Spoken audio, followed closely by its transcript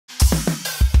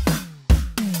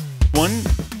one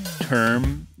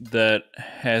term that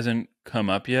hasn't come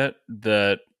up yet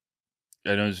that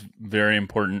I know is very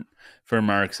important for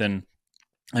Marx, and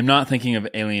I'm not thinking of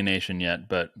alienation yet,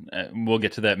 but we'll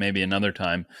get to that maybe another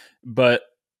time. But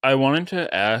I wanted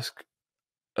to ask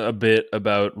a bit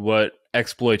about what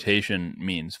exploitation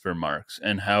means for Marx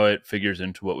and how it figures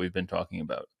into what we've been talking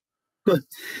about. Good.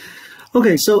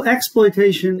 Okay, so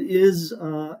exploitation is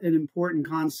an important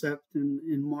concept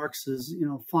in Marx's,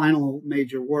 final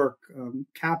major work,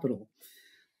 Capital.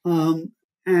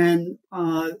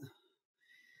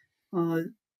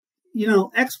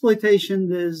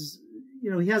 Exploitation is,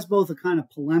 he has both a kind of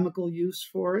polemical use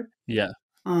for it. Yeah.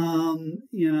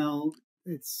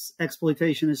 It's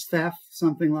exploitation is theft,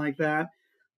 something like that.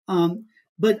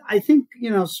 But I think,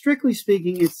 strictly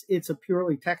speaking, it's a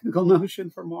purely technical notion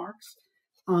for Marx.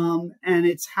 And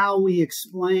it's how we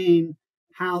explain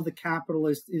how the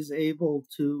capitalist is able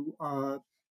to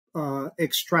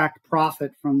extract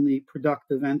profit from the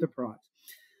productive enterprise.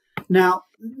 Now,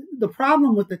 the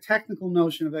problem with the technical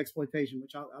notion of exploitation,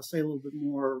 which I'll say a little bit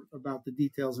more about the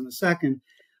details in a second,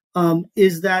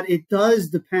 is that it does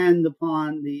depend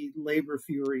upon the labor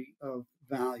theory of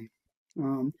value.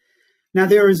 Now,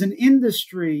 there is an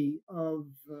industry of,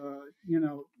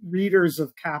 readers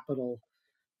of Capital,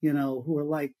 who are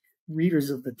like readers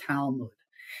of the Talmud.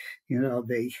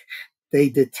 They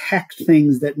detect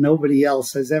things that nobody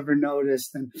else has ever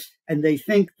noticed. And they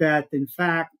think that, in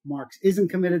fact, Marx isn't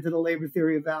committed to the labor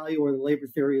theory of value, or the labor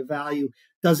theory of value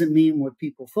doesn't mean what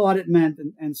people thought it meant,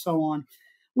 and so on.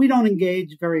 We don't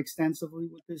engage very extensively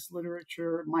with this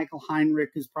literature. Michael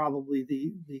Heinrich is probably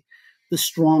the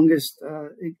strongest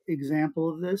example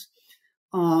of this.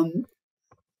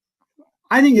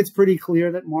 I think it's pretty clear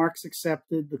that Marx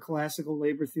accepted the classical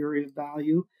labor theory of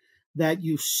value, that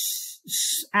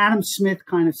Adam Smith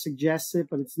kind of suggests it,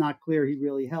 but it's not clear he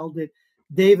really held it.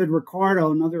 David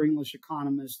Ricardo, another English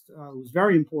economist who's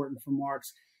very important for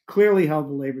Marx, clearly held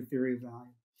the labor theory of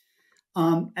value.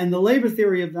 And the labor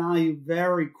theory of value,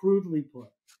 very crudely put,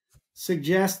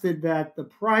 suggested that the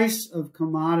price of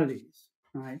commodities,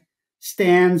 right,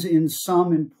 stands in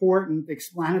some important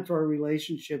explanatory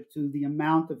relationship to the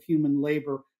amount of human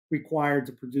labor required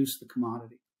to produce the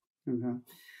commodity. Okay.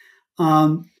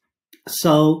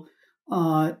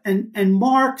 And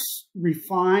Marx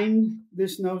refined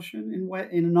this notion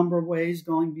in a number of ways,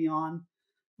 going beyond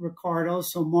Ricardo.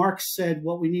 So Marx said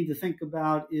what we need to think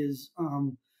about is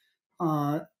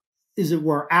it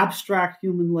were abstract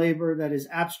human labor that is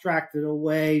abstracted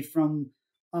away from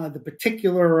the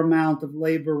particular amount of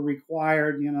labor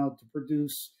required, to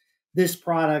produce this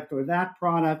product or that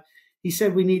product. He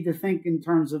said we need to think in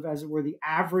terms of, as it were, the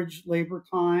average labor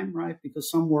time, right?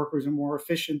 Because some workers are more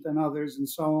efficient than others, and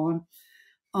so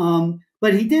on.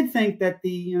 But he did think that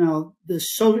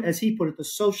as he put it, the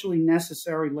socially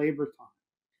necessary labor time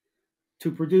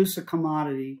to produce a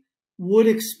commodity would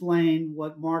explain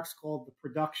what Marx called the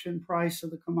production price of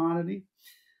the commodity.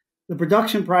 The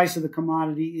production price of the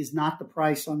commodity is not the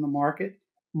price on the market.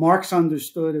 Marx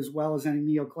understood, as well as any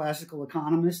neoclassical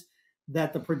economist,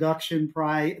 that the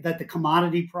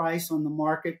commodity price on the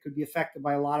market could be affected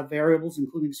by a lot of variables,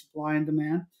 including supply and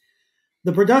demand.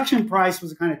 The production price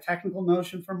was a kind of technical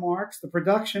notion for Marx. The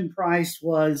production price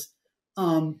was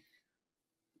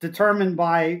determined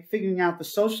by figuring out the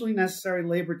socially necessary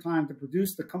labor time to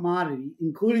produce the commodity,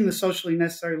 including the socially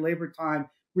necessary labor time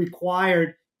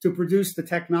required to produce the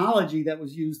technology that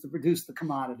was used to produce the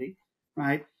commodity,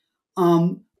 right?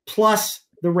 Plus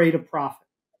the rate of profit,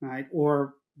 right?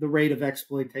 Or the rate of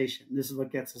exploitation. This is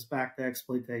what gets us back to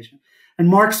exploitation. And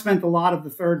Marx spent a lot of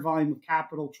the third volume of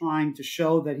Capital trying to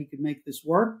show that he could make this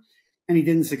work, and he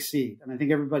didn't succeed. And I think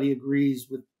everybody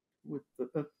agrees, with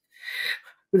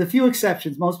a few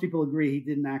exceptions, most people agree he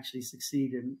didn't actually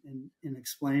succeed in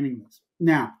explaining this.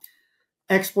 Now,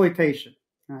 exploitation.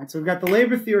 All right, so we've got the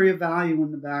labor theory of value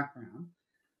in the background.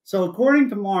 So according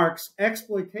to Marx,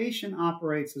 exploitation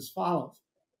operates as follows.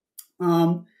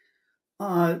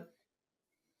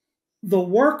 The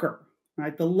worker,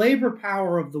 right, the labor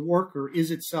power of the worker is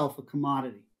itself a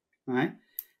commodity, right?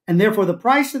 And therefore the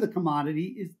price of the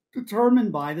commodity is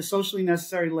determined by the socially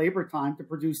necessary labor time to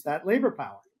produce that labor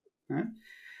power, right?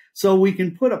 So we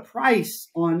can put a price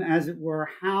on, as it were,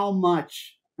 how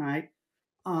much, right,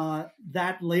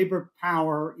 that labor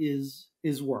power is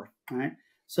worth, right?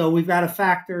 So we've got to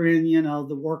factor in,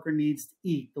 the worker needs to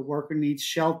eat, the worker needs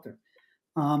shelter.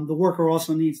 The worker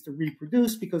also needs to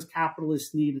reproduce because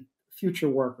capitalists need future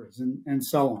workers, and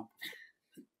so on.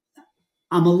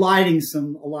 I'm eliding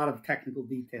a lot of technical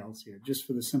details here, just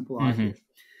for the simple idea.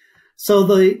 So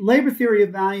the labor theory of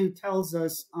value tells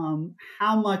us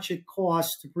how much it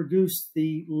costs to produce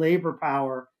the labor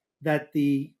power that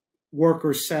the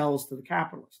worker sells to the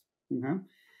capitalist. Okay?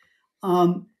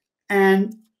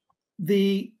 And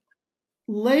the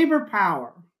labor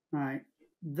power, right,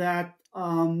 that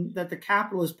the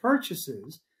capitalist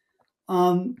purchases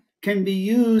can be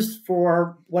used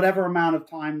for whatever amount of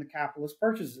time the capitalist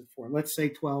purchases it for. Let's say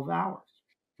 12 hours.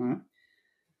 Right?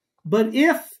 But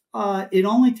if it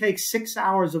only takes 6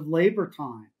 hours of labor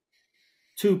time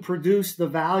to produce the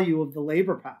value of the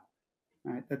labor power,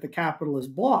 right, that the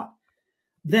capitalist bought,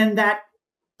 then that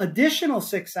additional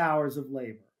 6 hours of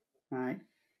labor, right,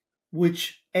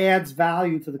 which adds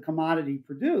value to the commodity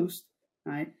produced,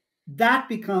 right, that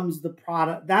becomes the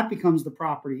product, that becomes the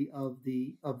property of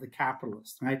the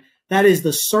capitalist, right? That is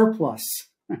the surplus,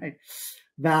 right,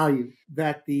 value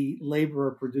that the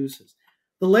laborer produces.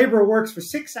 The laborer works for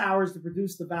 6 hours to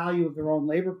produce the value of their own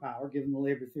labor power, given the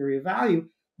labor theory of value,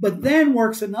 but then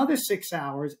works another 6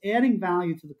 hours, adding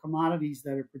value to the commodities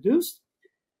that are produced,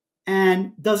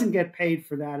 and doesn't get paid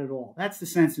for that at all. That's the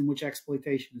sense in which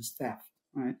exploitation is theft,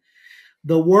 right?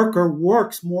 The worker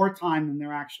works more time than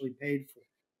they're actually paid for.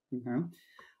 Okay?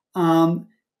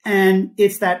 And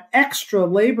it's that extra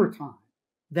labor time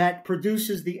that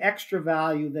produces the extra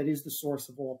value that is the source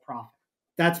of all profit.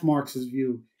 That's Marx's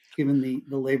view, given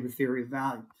the labor theory of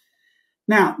value.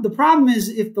 Now, the problem is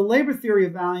if the labor theory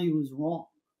of value is wrong,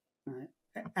 right,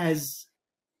 as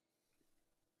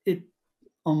it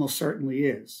almost certainly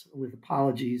is, with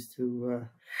apologies to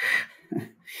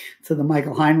the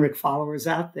Michael Heinrich followers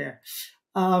out there.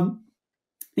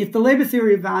 If the labor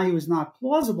theory of value is not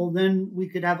plausible, then we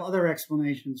could have other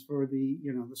explanations for the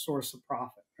source of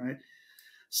profit, right?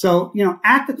 So,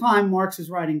 at the time Marx is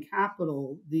writing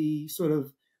Capital, the sort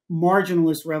of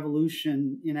marginalist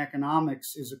revolution in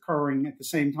economics is occurring at the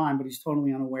same time, but he's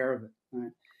totally unaware of it,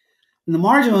 right? And the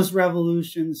marginalist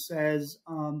revolution says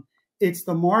it's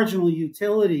the marginal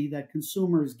utility that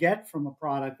consumers get from a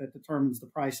product that determines the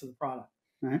price of the product,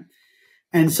 right?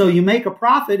 And so you make a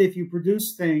profit if you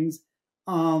produce things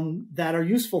that are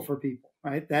useful for people,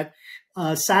 right? That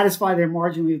satisfy their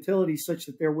marginal utility such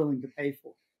that they're willing to pay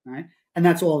for, right? And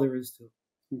that's all there is to it.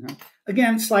 Okay?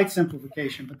 Again, slight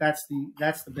simplification, but that's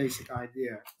the basic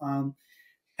idea.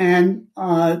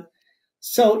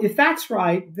 So if that's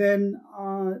right, then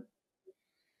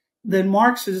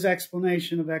Marx's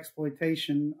explanation of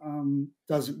exploitation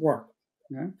doesn't work.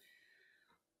 Okay?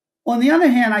 On the other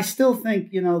hand, I still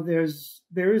think there is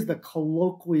the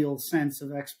colloquial sense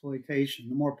of exploitation,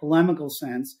 the more polemical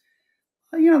sense,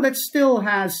 that still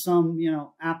has some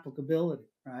applicability,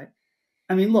 right?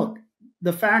 I mean, look,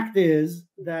 the fact is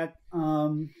that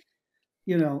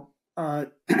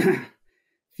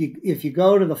if you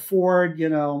go to the Ford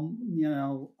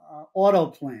auto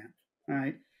plant,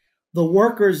 right, the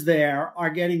workers there are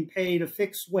getting paid a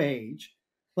fixed wage,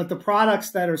 but the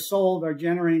products that are sold are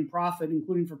generating profit,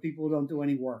 including for people who don't do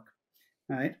any work,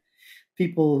 right?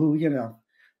 People who,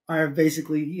 are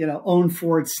basically, own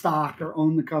Ford stock or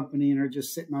own the company and are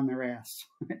just sitting on their ass.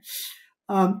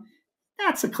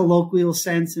 That's a colloquial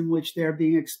sense in which they're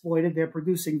being exploited. They're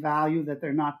producing value that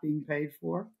they're not being paid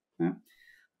for. Right?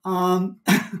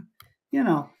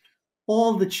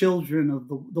 All the children of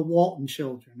the Walton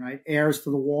children, right? Heirs to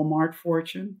the Walmart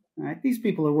fortune, right? These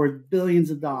people are worth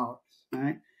billions of dollars,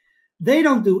 right? They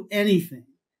don't do anything,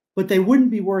 but they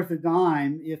wouldn't be worth a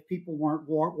dime if people weren't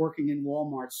working in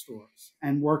Walmart stores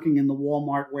and working in the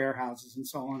Walmart warehouses and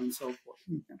so on and so forth.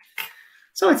 Okay.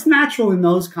 So it's natural in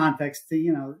those contexts to,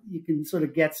 you can sort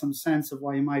of get some sense of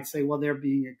why you might say, well, they're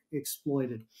being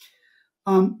exploited.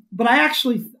 But I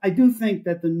do think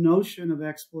that the notion of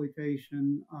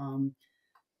exploitation,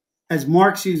 as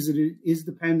Marx uses it, is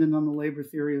dependent on the labor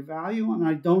theory of value. And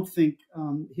I don't think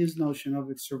his notion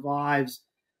of it survives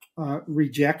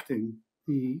rejecting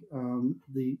the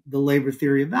labor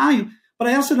theory of value. But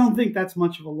I also don't think that's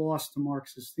much of a loss to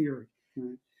Marx's theory.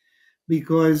 Right?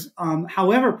 Because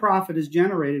however profit is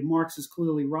generated, Marx is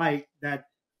clearly right that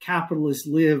capitalists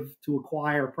live to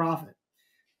acquire profit,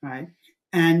 right?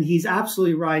 And he's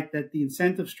absolutely right that the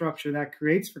incentive structure that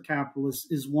creates for capitalists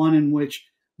is one in which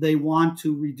they want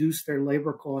to reduce their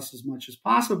labor costs as much as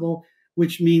possible,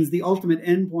 which means the ultimate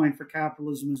endpoint for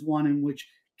capitalism is one in which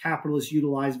capitalists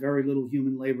utilize very little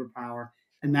human labor power,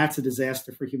 and that's a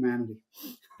disaster for humanity.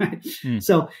 Right?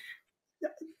 So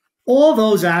all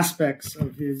those aspects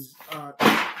of his,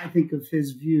 I think, of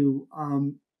his view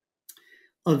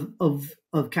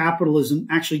of capitalism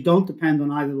actually don't depend on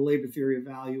either the labor theory of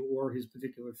value or his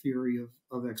particular theory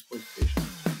of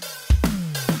exploitation.